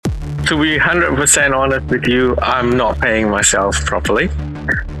to be 100% honest with you, I'm not paying myself properly.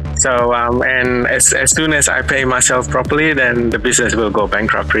 So, and as soon as I pay myself properly, then the business will go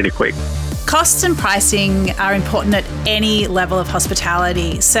bankrupt pretty quick. Costs and pricing are important at any level of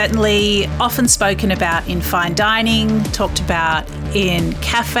hospitality, certainly often spoken about in fine dining, talked about in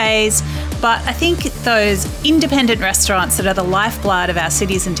cafes, but I think those independent restaurants that are the lifeblood of our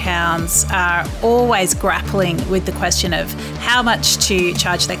cities and towns are always grappling with the question of how much to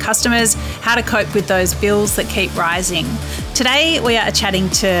charge their customers, how to cope with those bills that keep rising. Today we are chatting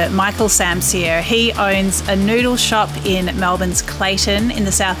to Michael Samsier. He owns a noodle shop in Melbourne's Clayton in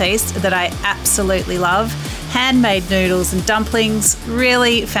the southeast that I absolutely love. Handmade noodles and dumplings,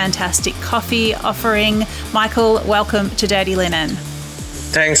 really fantastic coffee offering. Michael, welcome to Dirty Linen.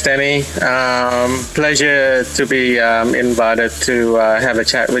 Thanks, Danny. Pleasure to be invited to have a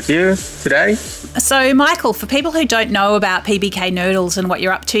chat with you today. So, Michael, for people who don't know about PBK Noodles and what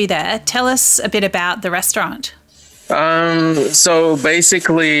you're up to there, tell us a bit about the restaurant. So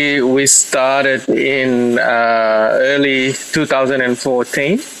basically, we started in early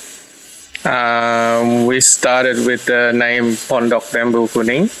 2014. We started with the name Pondok Bambu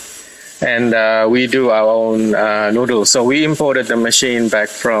Kuning, and we do our own noodles. So we imported the machine back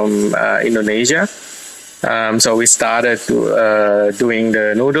from Indonesia. So we started doing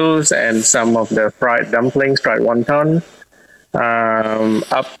the noodles and some of the fried dumplings, fried wonton.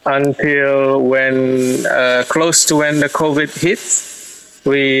 Up until when close to when the COVID hit,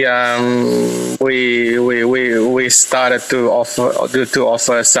 we started to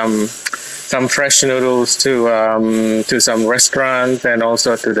offer some fresh noodles to some restaurants and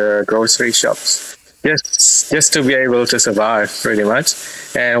also to the grocery shops, just to be able to survive pretty much.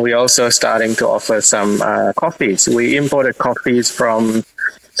 And we also starting to offer some coffees. We imported coffees from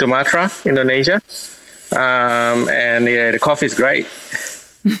Sumatra, Indonesia. And yeah, the coffee is great.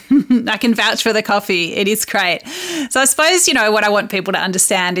 I can vouch for the coffee. It is great. So I suppose, what I want people to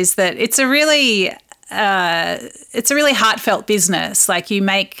understand is that it's a really heartfelt business. Like, you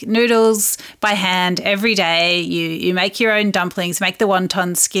make noodles by hand every day. You make your own dumplings, make the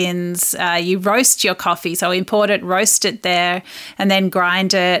wonton skins. You roast your coffee. So import it, roast it there, and then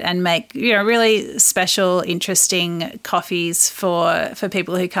grind it and make, really special, interesting coffees for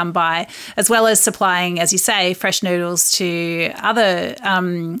people who come by, as well as supplying, as you say, fresh noodles to other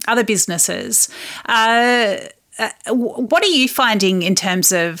businesses. What are you finding in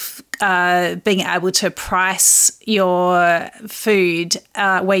terms of being able to price your food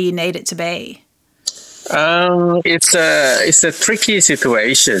where you need it to be? It's a tricky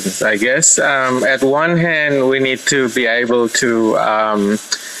situation, I guess. At one hand, we need to be able to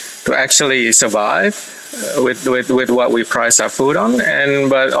actually survive with what we price our food on,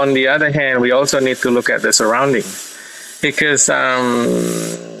 but on the other hand, we also need to look at the surroundings. Because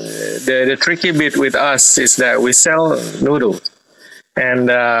the tricky bit with us is that we sell noodles. And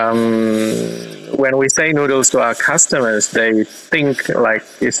when we say noodles to our customers, they think like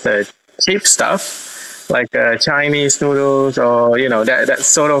it's the cheap stuff, like Chinese noodles or, that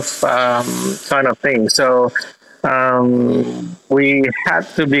sort of kind of thing. So we had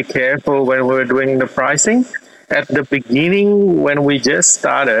to be careful when we were doing the pricing. At the beginning, when we just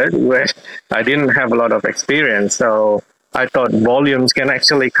started, where I didn't have a lot of experience, so I thought volumes can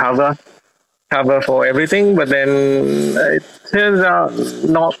actually cover for everything, but then it turns out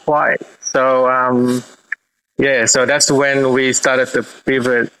not quite. So so that's when we started to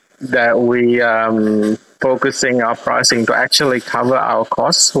pivot, that we focusing our pricing to actually cover our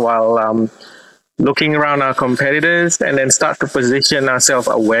costs while looking around our competitors, and then start to position ourselves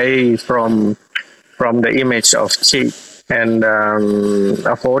away from the image of cheap and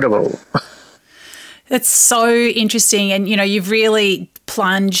affordable. It's so interesting. And, you've really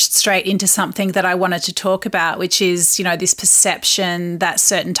plunged straight into something that I wanted to talk about, which is, this perception that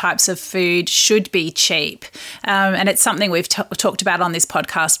certain types of food should be cheap. And it's something we've talked about on this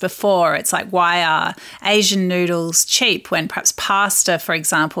podcast before. It's like, why are Asian noodles cheap when perhaps pasta, for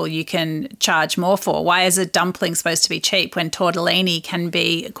example, you can charge more for? Why is a dumpling supposed to be cheap when tortellini can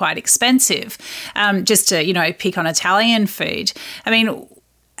be quite expensive? Just to, pick on Italian food. I mean,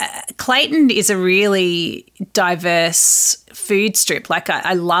 Clayton is a really diverse food strip. Like,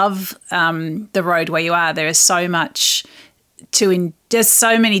 I love the road where you are. There is so much there's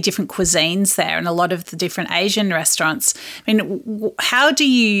so many different cuisines there, and a lot of the different Asian restaurants. I mean, how do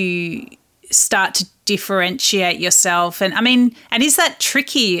you start to differentiate yourself? And is that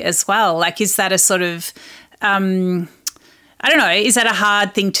tricky as well? Like, is that a sort of, I don't know, is that a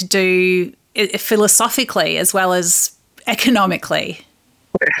hard thing to do philosophically as well as economically?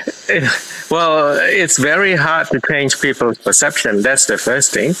 Well, it's very hard to change people's perception. That's the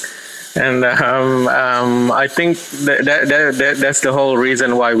first thing. And I think that's the whole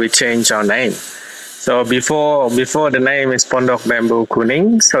reason why we changed our name. So before the name is Pondok Bambu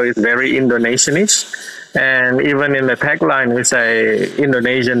Kuning, so it's very Indonesianish, and even in the tagline we say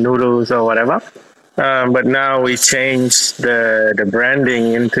Indonesian noodles or whatever. But now we changed the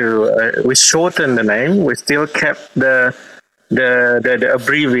branding into we shortened the name. We still kept the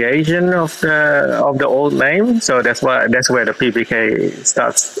abbreviation of the old name. So that's where the PBK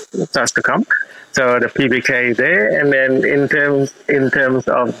starts to come. So the PBK there, and then in terms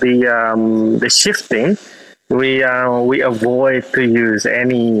of the shifting, we avoid to use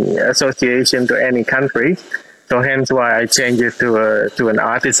any association to any country. So hence why I changed it to an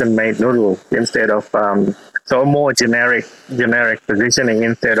artisan made noodle instead of so a more generic positioning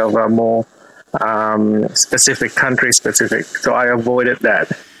instead of a more specific country specific. So I avoided that.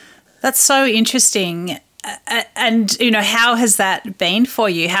 That's so interesting. And, how has that been for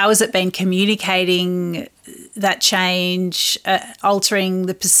you? How has it been communicating that change, altering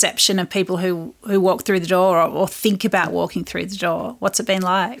the perception of people who walk through the door or think about walking through the door? What's it been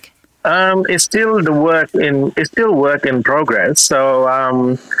like? It's still work in progress. So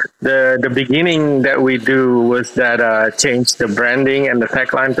the beginning that we do was that change the branding and the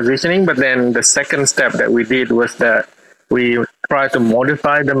tagline positioning. But then the second step that we did was that we tried to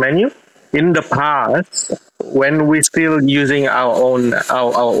modify the menu. In the past, when we're still using our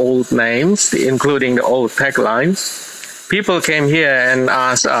old names, including the old taglines, people came here and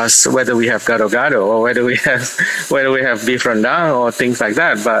asked us whether we have gado-gado or whether we have beef rendang or things like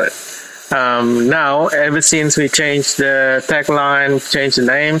that. But now, ever since we changed the tagline, changed the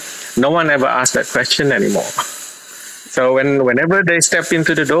name, no one ever asked that question anymore. So whenever they step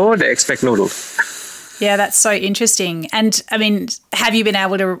into the door, they expect noodles. Yeah, that's so interesting. And I mean, have you been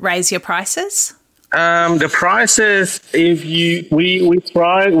able to raise your prices? The prices, we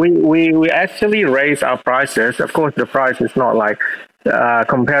actually raise our prices. Of course, the price is not like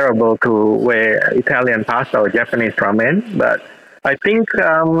comparable to where Italian pasta or Japanese ramen, but I think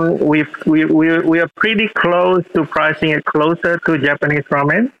we are pretty close to pricing it closer to Japanese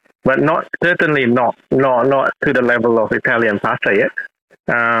ramen, but certainly not to the level of Italian pasta yet.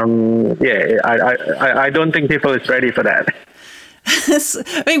 I don't think people is ready for that.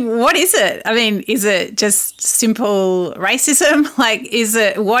 I mean, what is it? I mean, is it just simple racism? Like,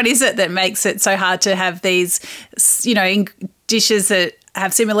 what is it that makes it so hard to have these, dishes that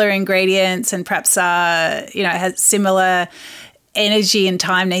have similar ingredients and perhaps has similar energy and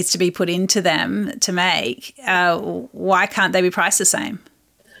time needs to be put into them to make? Why can't they be priced the same?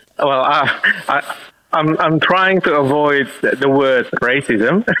 Well, I'm trying to avoid the word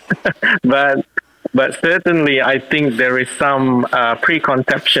racism, but certainly I think there is some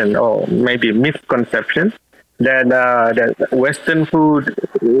preconception or maybe misconception that Western food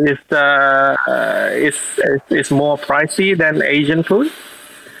is more pricey than Asian food,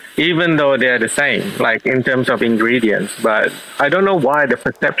 even though they're the same, like in terms of ingredients. But I don't know why the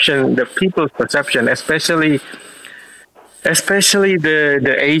people's perception, especially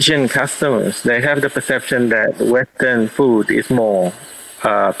the Asian customers, they have the perception that Western food is more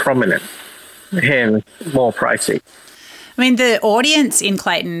prominent, hence more pricey. I mean, the audience in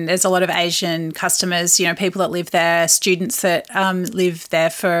Clayton, there's a lot of Asian customers, people that live there, students that live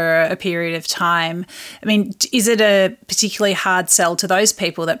there for a period of time. I mean, is it a particularly hard sell to those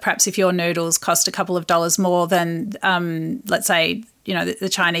people that perhaps if your noodles cost a couple of dollars more than, let's say, the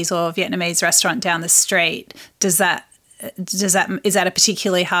Chinese or Vietnamese restaurant down the street, is that a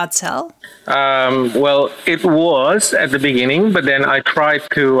particularly hard sell? Well, it was at the beginning, but then I tried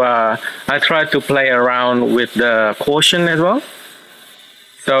to play around with the portion as well.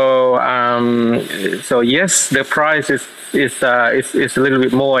 So yes, the price is a little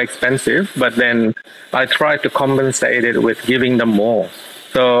bit more expensive, but then I tried to compensate it with giving them more.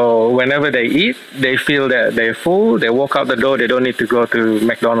 So whenever they eat, they feel that they're full. They walk out the door. They don't need to go to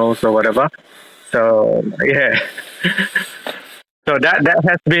McDonald's or whatever. So yeah. So that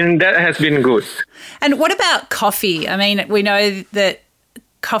has been good. And what about coffee? I mean, we know that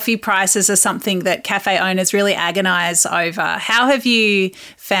coffee prices are something that cafe owners really agonise over. How have you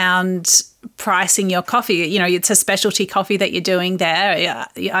found pricing your coffee? It's a specialty coffee that you're doing there.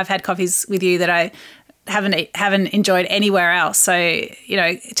 I've had coffees with you that I haven't enjoyed anywhere else. So,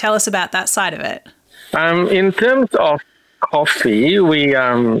 tell us about that side of it. In terms of coffee, we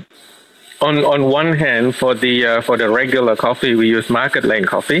on one hand, for the regular coffee, we use Market Lane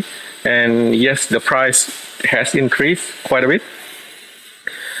coffee, and yes, the price has increased quite a bit.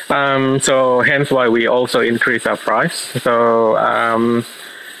 So hence why we also increase our price. So,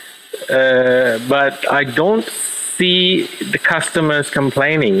 but I don't see the customers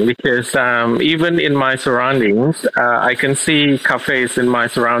complaining because even in my surroundings, I can see cafes in my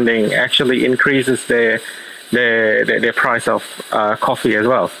surrounding actually increases their price of coffee as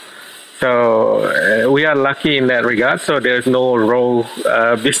well. So we are lucky in that regard. So there's no row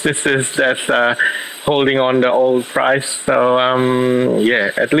businesses that's holding on the old price. So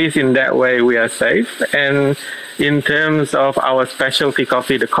at least in that way we are safe. And in terms of our specialty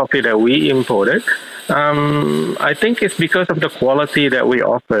coffee, the coffee that we imported, I think it's because of the quality that we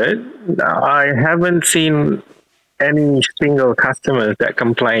offered. I haven't seen any single customers that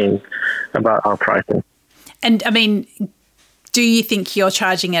complain about our pricing. And I mean, do you think you're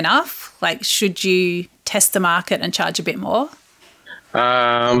charging enough? Like, should you test the market and charge a bit more?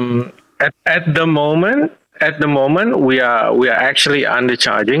 At the moment, we are actually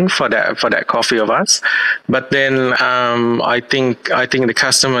undercharging for that coffee of us. But then I think the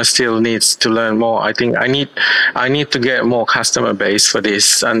customer still needs to learn more. I think I need to get more customer base for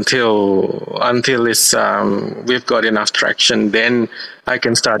this until it's we've got enough traction. Then I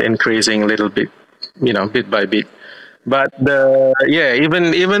can start increasing a little bit, bit by bit. But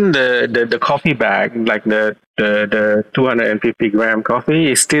even the coffee bag, like the 250 gram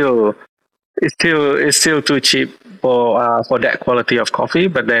coffee, is still too cheap for that quality of coffee.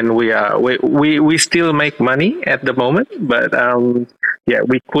 But then we still make money at the moment. But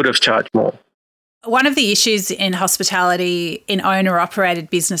we could have charged more. One of the issues in hospitality in owner-operated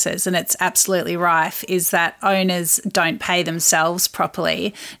businesses, and it's absolutely rife, is that owners don't pay themselves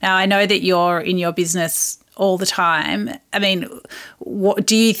properly. Now, I know that you're in your business all the time. I mean, what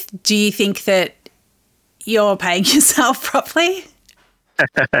do you think that you're paying yourself properly?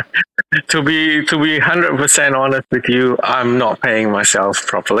 To be 100% honest with you, I'm not paying myself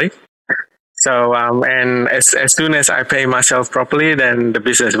properly. So and as soon as I pay myself properly, then the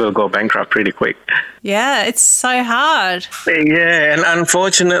business will go bankrupt pretty quick. Yeah, it's so hard. Yeah, and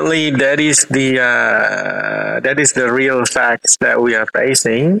unfortunately, that is the real facts that we are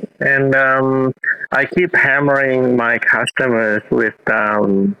facing. And I keep hammering my customers with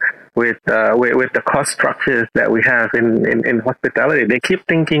the cost structures that we have in hospitality. They keep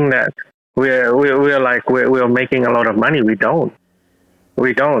thinking that we're making a lot of money. We don't.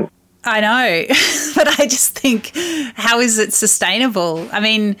 I know, but I just think, how is it sustainable? I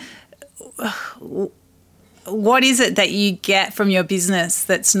mean, what is it that you get from your business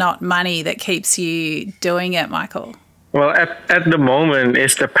that's not money that keeps you doing it, Michael? Well, at the moment,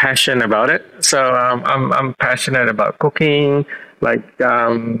 it's the passion about it. So I'm passionate about cooking. Like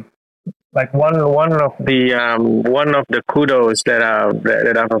one of the kudos that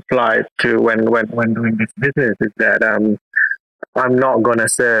I've applied to when doing this business is that I'm not gonna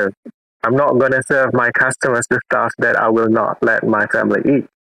serve my customers the stuff that I will not let my family eat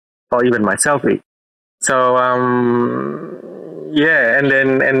or even myself eat. So and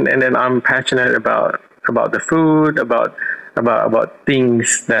then I'm passionate about the food, about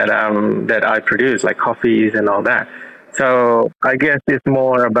things that I produce, like coffees and all that. So I guess it's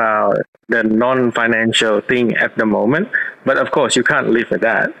more about the non-financial thing at the moment, but of course you can't live with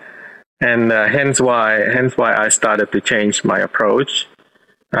that. And hence why I started to change my approach,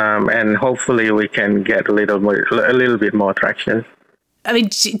 and hopefully we can get a little bit more traction. I mean,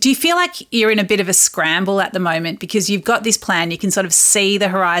 do you feel like you're in a bit of a scramble at the moment because you've got this plan, you can sort of see the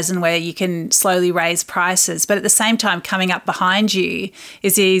horizon where you can slowly raise prices, but at the same time coming up behind you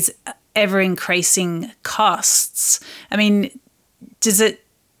is these ever-increasing costs? I mean, does it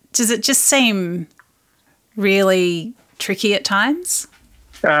just seem really tricky at times?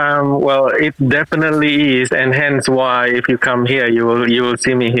 Well, it definitely is, and hence why if you come here, you will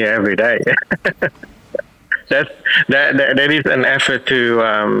see me here every day. That is an effort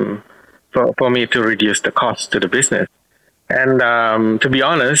to for me to reduce the cost to the business. And to be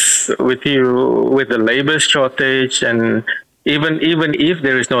honest with you, with the labor shortage, and even if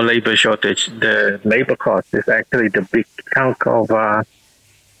there is no labor shortage, the labor cost is actually the big chunk of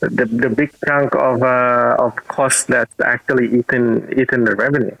the big chunk of cost that's actually eaten the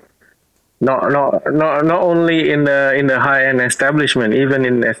revenue. Not only in the high end establishment, even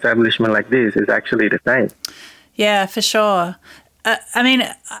in an establishment like this, is actually the same. Yeah, for sure. I mean,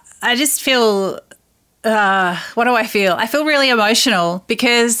 I just feel. What do I feel? I feel really emotional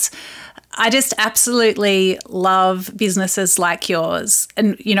because I just absolutely love businesses like yours.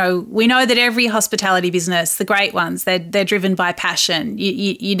 And, you know, we know that every hospitality business, the great ones, they're driven by passion.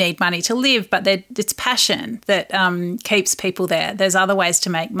 You need money to live, but it's passion that keeps people there. There's other ways to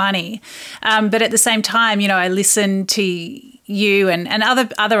make money. But at the same time, you know, I listen to you and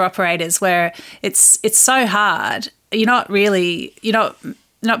other operators where it's so hard. You're not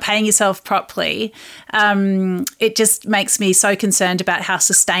not paying yourself properly, it just makes me so concerned about how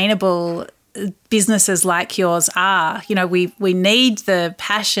sustainable businesses like yours are. You know, we need the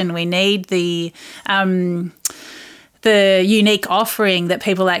passion, we need the unique offering that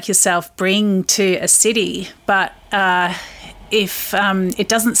people like yourself bring to a city, but if it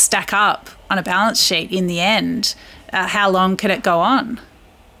doesn't stack up on a balance sheet in the end, how long can it go on?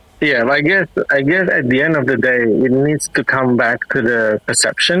 Yeah, I guess at the end of the day, it needs to come back to the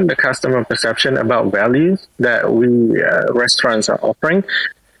perception, the customer perception about values that we restaurants are offering.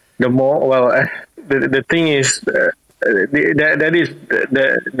 The more, well, the thing is, that is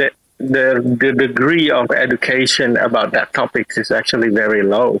the degree of education about that topic is actually very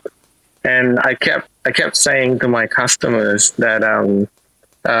low. And I kept saying to my customers that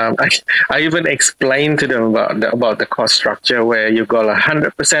I even explained to them about the cost structure, where you got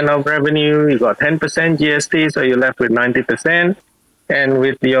 100% of revenue, you got 10% GST, so you're left with 90%. And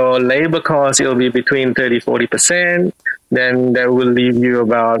with your labor costs, it'll be between 30-40%. Then that will leave you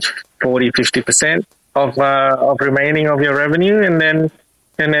about 40-50% of remaining of your revenue. And then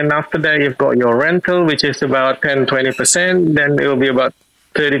after that, you've got your rental, which is about 10-20%. Then it will be about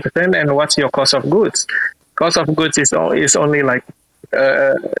 30%. And what's your cost of goods? Cost of goods is only like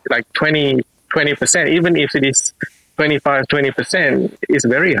 20%. Even if it is 25-20%, it's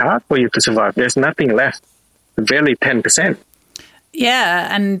very hard for you to survive. There's nothing left, barely 10%.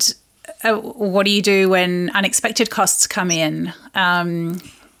 Yeah, and what do you do when unexpected costs come in?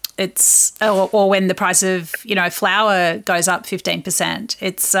 It's or when the price of flour goes up 15%.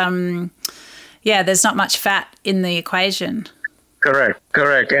 It's there's not much fat in the equation. Correct.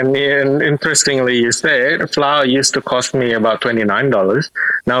 And interestingly, you said flour used to cost me about $29.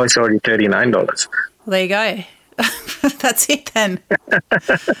 Now it's already $39. Well, there you go. That's it then.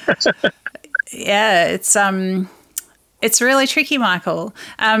 Yeah, it's really tricky, Michael.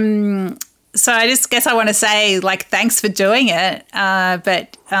 So I just guess I want to say, thanks for doing it,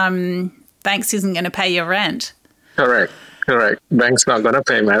 but thanks isn't going to pay your rent. Correct. Bank's not going to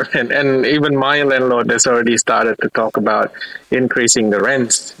pay my rent. And even my landlord has already started to talk about increasing the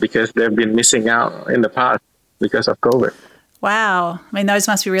rents because they've been missing out in the past because of COVID. Wow. I mean, those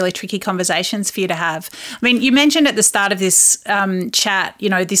must be really tricky conversations for you to have. I mean, you mentioned at the start of this chat,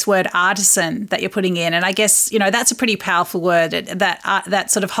 this word artisan that you're putting in. And I guess, that's a pretty powerful word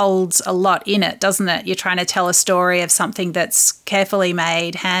that sort of holds a lot in it, doesn't it? You're trying to tell a story of something that's carefully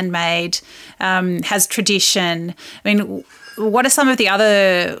made, handmade, has tradition. I mean, what are some of the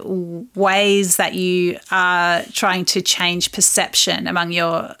other ways that you are trying to change perception among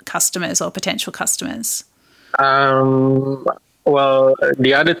your customers or potential customers? Well,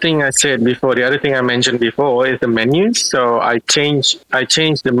 the other thing I mentioned before is the menus. So I changed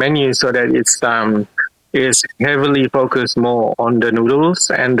the menu so that it's heavily focused more on the noodles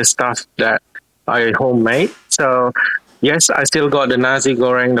and the stuff that I homemade. So yes, I still got the nasi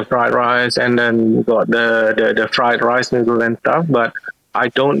goreng, the fried rice, and then got the fried rice noodle and stuff, but I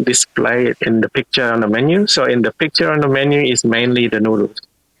don't display it in the picture on the menu. So in the picture on the menu is mainly the noodles.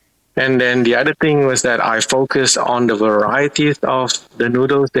 And then the other thing was that I focus on the varieties of the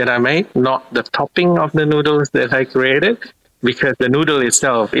noodles that I made, not the topping of the noodles that I created, because the noodle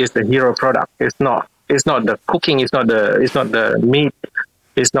itself is the hero product. It's not the cooking, it's not the meat,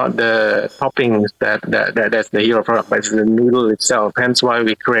 it's not the toppings that's the hero product, but it's the noodle itself. Hence why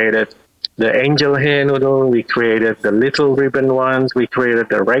we created the angel hair noodle, we created the little ribbon ones, we created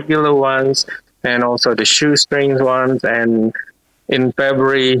the regular ones, and also the shoestrings ones. And in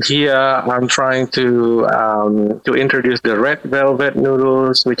February here, I'm trying to introduce the red velvet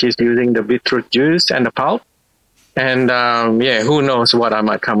noodles, which is using the beetroot juice and the pulp. And who knows what I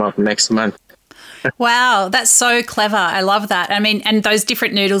might come up next month. Wow, that's so clever. I love that. I mean, and those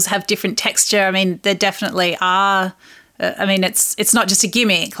different noodles have different texture. I mean, there definitely are. It's not just a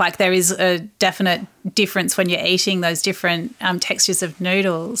gimmick. Like, there is a definite difference when you're eating those different textures of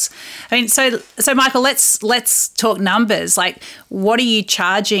noodles. I mean, so Michael, let's talk numbers. Like, what are you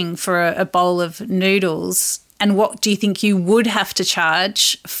charging for a bowl of noodles, and what do you think you would have to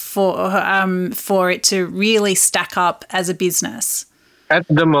charge for it to really stack up as a business? At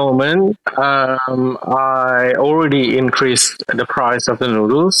the moment, I already increased the price of the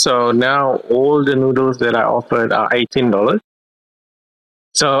noodles. So now all the noodles that I offered are $18.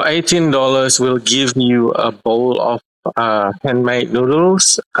 So $18 will give you a bowl of handmade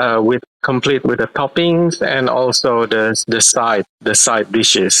noodles complete with the toppings and also the side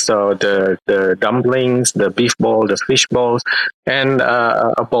dishes. So the dumplings, the beef bowl, the fish balls, and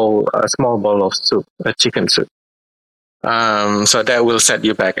a small bowl of soup, a chicken soup. So that will set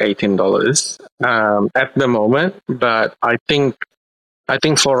you back $18 at the moment. But I think I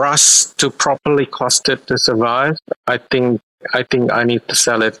think for us to properly cost it to survive, I think I need to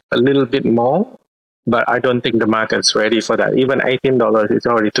sell it a little bit more, but I don't think the market's ready for that. Even $18 is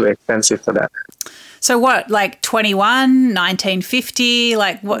already too expensive for that. So what, like 21, 19.50?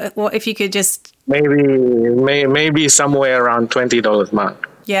 Like what if you could just maybe somewhere around $20 mark.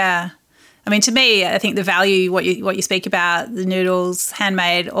 Yeah. I mean, to me, I think the value, what you speak about, the noodles,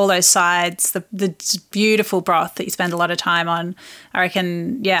 handmade, all those sides, the beautiful broth that you spend a lot of time on, I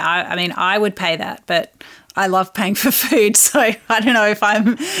reckon, I mean, I would pay that, but I love paying for food, so I don't know if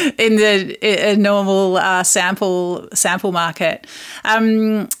I'm in a normal sample market.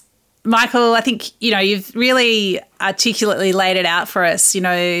 Michael, I think, you've really articulately laid it out for us,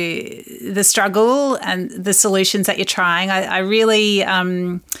 the struggle and the solutions that you're trying. I really,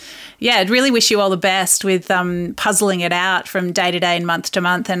 I'd really wish you all the best with puzzling it out from day to day and month to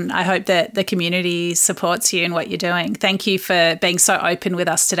month. And I hope that the community supports you in what you're doing. Thank you for being so open with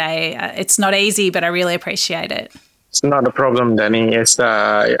us today. It's not easy, but I really appreciate it. It's not a problem, Danny. It's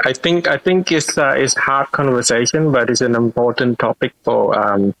I think it's hard conversation, but it's an important topic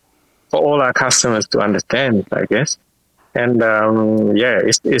for all our customers to understand, I guess. And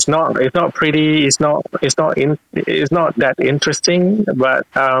it's not pretty. It's not that interesting, but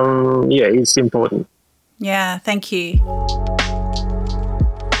it's important. Yeah, thank you.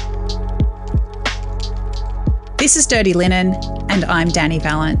 This is Dirty Linen, and I'm Danny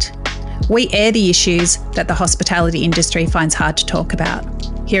Vallant. We air the issues that the hospitality industry finds hard to talk about,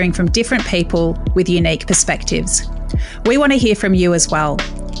 hearing from different people with unique perspectives. We want to hear from you as well.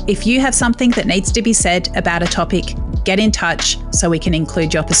 If you have something that needs to be said about a topic, get in touch so we can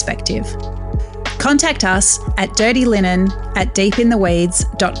include your perspective. Contact us at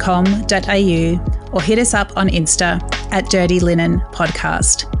dirtylinen@deepintheweeds.com.au or hit us up on Insta at Dirty Linen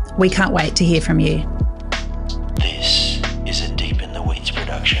Podcast. We can't wait to hear from you. This